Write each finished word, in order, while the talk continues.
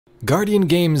Guardian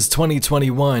Games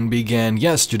 2021 began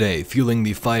yesterday, fueling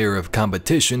the fire of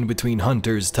competition between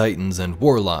hunters, titans, and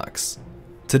warlocks.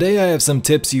 Today I have some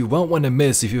tips you won't want to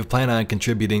miss if you plan on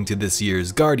contributing to this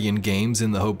year's Guardian Games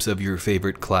in the hopes of your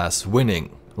favorite class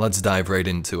winning. Let's dive right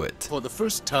into it. For the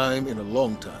first time in a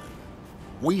long time,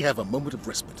 we have a moment of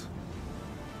respite.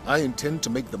 I intend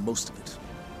to make the most of it.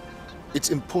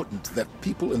 It's important that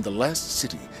people in the last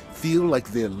city feel like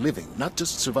they're living, not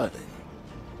just surviving.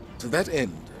 To that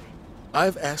end,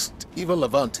 I've asked Eva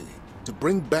Levante to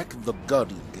bring back the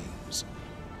Guardian Games.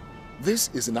 This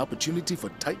is an opportunity for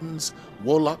titans,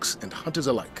 warlocks, and hunters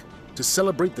alike to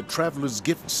celebrate the traveler's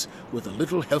gifts with a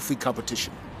little healthy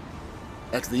competition.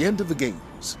 At the end of the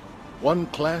games, one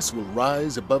class will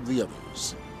rise above the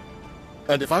others.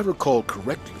 And if I recall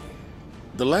correctly,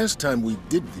 the last time we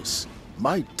did this,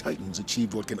 my titans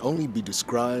achieved what can only be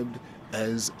described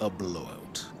as a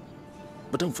blowout.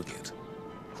 But don't forget,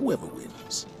 whoever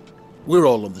wins, we're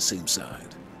all on the same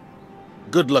side.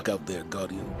 Good luck out there,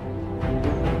 Guardian.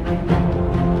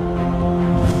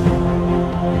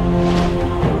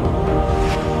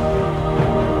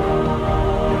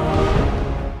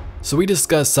 So we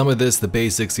discussed some of the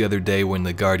basics the other day when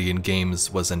the Guardian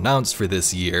Games was announced for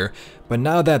this year, but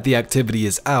now that the activity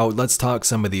is out, let's talk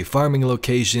some of the farming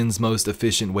locations, most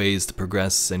efficient ways to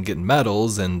progress and get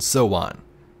medals, and so on.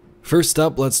 First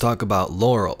up, let's talk about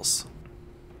Laurels.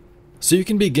 So you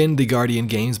can begin the Guardian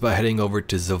Games by heading over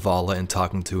to Zavala and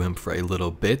talking to him for a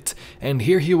little bit, and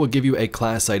here he will give you a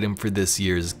class item for this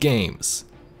year's games.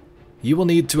 You will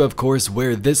need to, of course,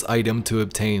 wear this item to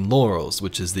obtain Laurels,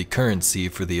 which is the currency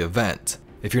for the event.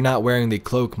 If you're not wearing the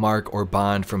cloak mark or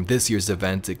bond from this year's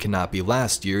event, it cannot be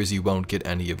last year's, you won't get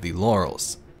any of the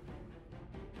Laurels.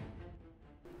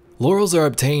 Laurels are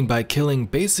obtained by killing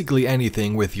basically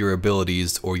anything with your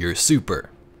abilities or your super.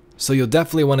 So you'll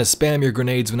definitely want to spam your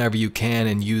grenades whenever you can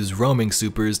and use roaming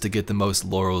supers to get the most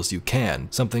Laurels you can.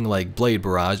 Something like Blade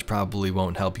Barrage probably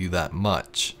won't help you that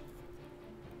much.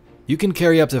 You can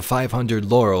carry up to 500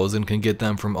 Laurels and can get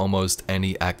them from almost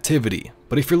any activity.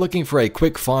 But if you're looking for a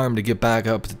quick farm to get back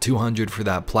up to 200 for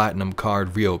that platinum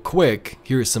card real quick,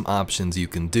 here are some options you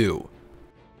can do.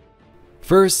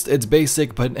 First, it's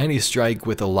basic but any strike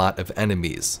with a lot of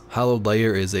enemies. Hallowed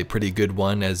Lair is a pretty good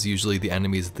one, as usually the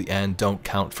enemies at the end don't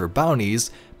count for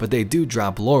bounties, but they do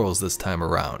drop Laurels this time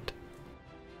around.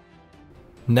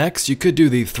 Next, you could do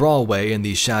the Thrallway and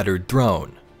the Shattered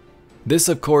Throne. This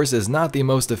of course is not the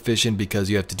most efficient because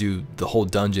you have to do the whole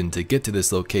dungeon to get to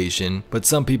this location, but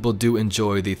some people do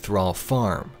enjoy the Thrall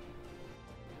Farm.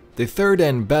 The third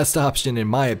and best option in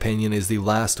my opinion is the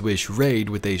Last Wish raid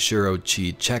with a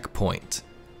Shuro-Chi checkpoint.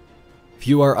 If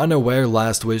you are unaware,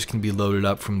 Last Wish can be loaded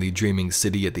up from the Dreaming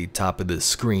City at the top of the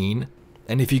screen,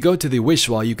 and if you go to the wish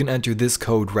wall you can enter this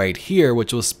code right here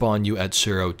which will spawn you at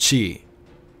Shuro-Chi.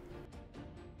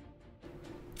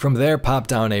 From there, pop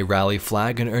down a rally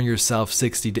flag and earn yourself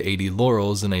 60 to 80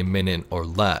 Laurels in a minute or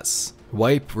less.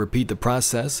 Wipe, repeat the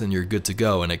process, and you're good to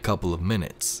go in a couple of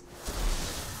minutes.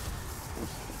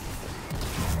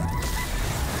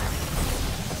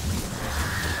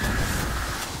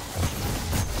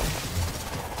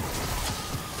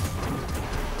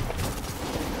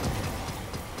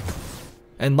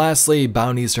 And lastly,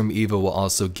 bounties from Eva will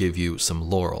also give you some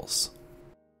Laurels.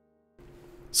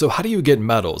 So how do you get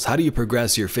medals? How do you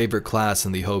progress your favorite class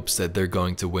in the hopes that they're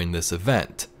going to win this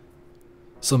event?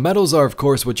 So medals are of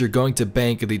course what you're going to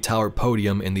bank at the tower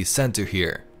podium in the center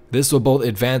here. This will both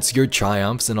advance your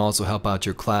triumphs and also help out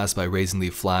your class by raising the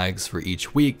flags for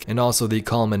each week, and also the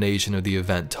culmination of the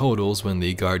event totals when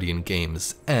the Guardian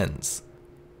Games ends.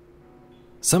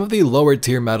 Some of the lower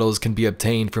tier medals can be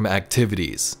obtained from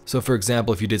activities. So for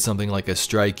example, if you did something like a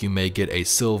strike, you may get a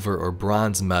silver or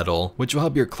bronze medal, which will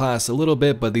help your class a little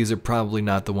bit, but these are probably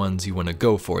not the ones you want to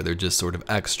go for, they're just sort of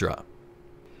extra.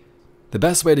 The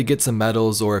best way to get some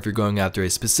medals, or if you're going after a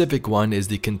specific one, is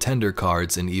the contender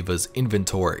cards in Eva's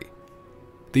inventory.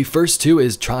 The first two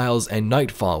is Trials and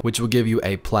Nightfall, which will give you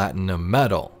a platinum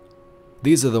medal.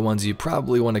 These are the ones you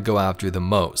probably want to go after the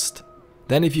most.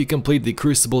 Then if you complete the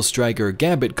Crucible Striker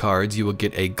Gambit cards, you will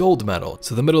get a gold medal.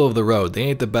 So the middle of the road, they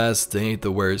ain't the best, they ain't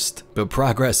the worst, but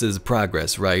progress is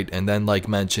progress, right? And then like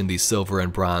mentioned, the silver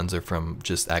and bronze are from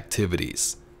just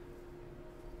activities.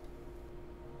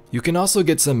 You can also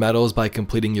get some medals by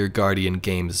completing your Guardian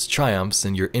Games triumphs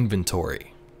in your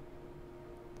inventory.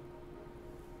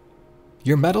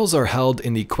 Your medals are held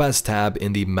in the quest tab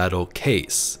in the medal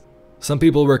case. Some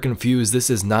people were confused, this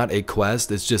is not a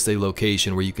quest, it's just a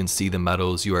location where you can see the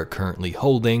medals you are currently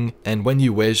holding, and when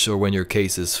you wish or when your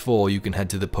case is full, you can head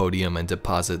to the podium and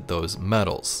deposit those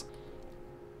medals.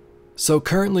 So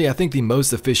currently I think the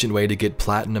most efficient way to get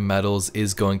platinum medals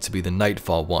is going to be the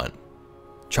Nightfall one.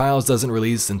 Trials doesn't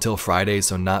release until Friday,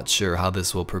 so not sure how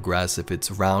this will progress, if it's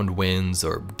round wins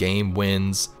or game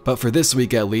wins. But for this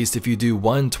week at least, if you do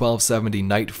one 1270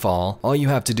 Nightfall, all you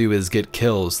have to do is get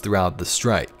kills throughout the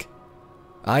strike.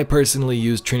 I personally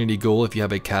use Trinity Ghoul. If you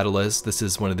have a Catalyst, this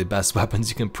is one of the best weapons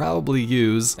you can probably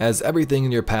use, as everything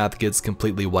in your path gets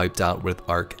completely wiped out with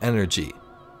Arc Energy.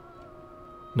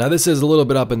 Now this is a little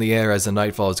bit up in the air, as the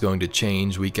Nightfall is going to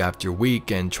change week after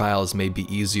week, and trials may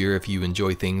be easier if you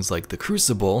enjoy things like the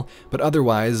Crucible, but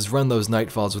otherwise run those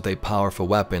Nightfalls with a powerful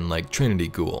weapon like Trinity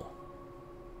Ghoul.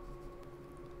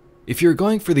 If you're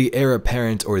going for the Heir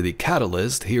Apparent or the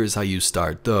Catalyst, here's how you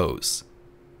start those.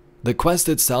 The quest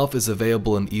itself is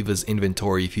available in EVA's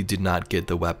inventory if you did not get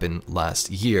the weapon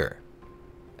last year.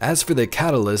 As for the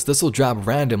Catalyst, this will drop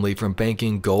randomly from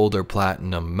banking gold or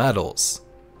platinum medals.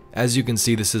 As you can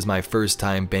see, this is my first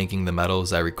time banking the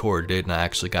medals. I recorded it and I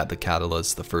actually got the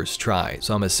Catalyst the first try,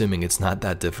 so I'm assuming it's not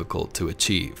that difficult to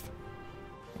achieve.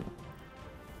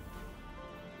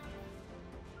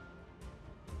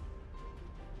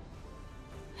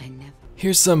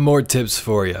 Here's some more tips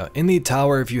for you. In the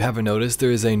tower, if you haven't noticed,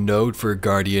 there is a node for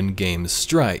Guardian Game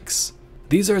Strikes.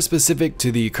 These are specific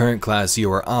to the current class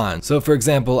you are on. So for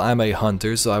example, I'm a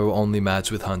hunter, so I will only match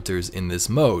with hunters in this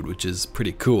mode, which is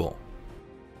pretty cool.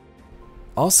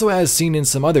 Also, as seen in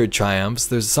some other triumphs,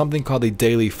 there's something called the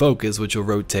Daily Focus, which will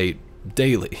rotate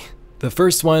daily. The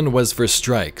first one was for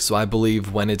strike, so I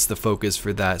believe when it's the focus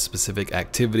for that specific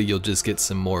activity, you'll just get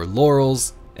some more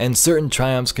laurels, and certain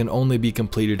triumphs can only be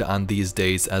completed on these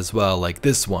days as well, like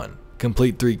this one.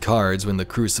 Complete 3 cards when the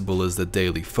Crucible is the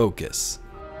daily focus.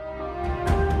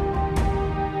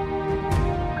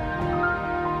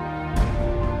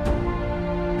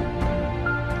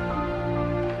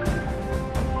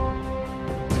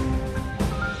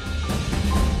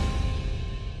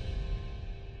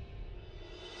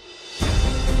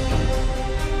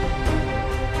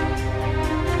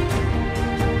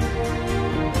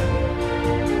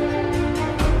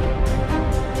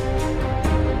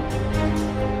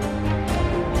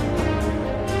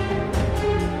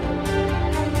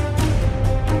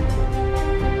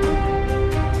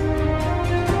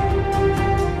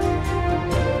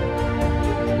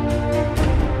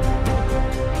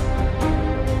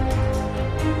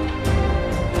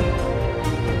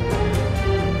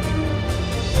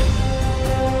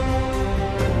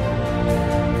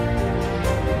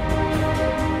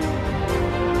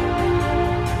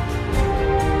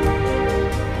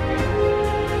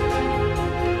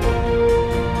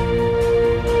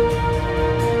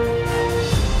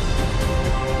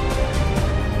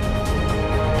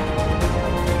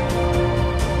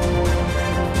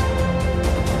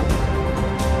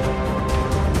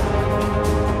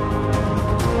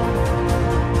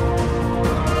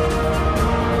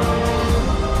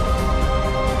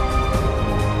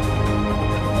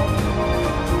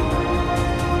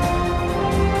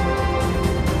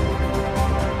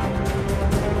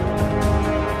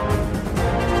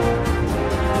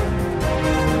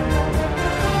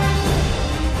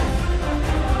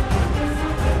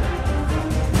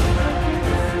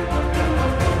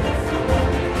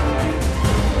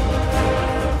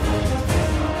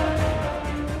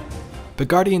 But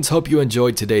Guardians, hope you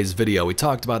enjoyed today's video. We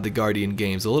talked about the Guardian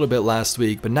games a little bit last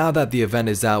week, but now that the event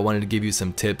is out, I wanted to give you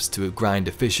some tips to grind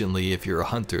efficiently if you're a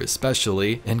hunter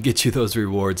especially, and get you those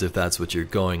rewards if that's what you're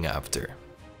going after.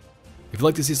 If you'd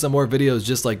like to see some more videos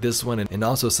just like this one and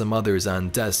also some others on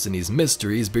Destiny's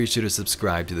mysteries, be sure to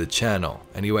subscribe to the channel.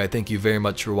 Anyway, thank you very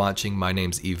much for watching. My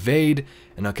name's Evade,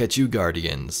 and I'll catch you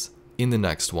Guardians in the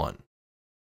next one.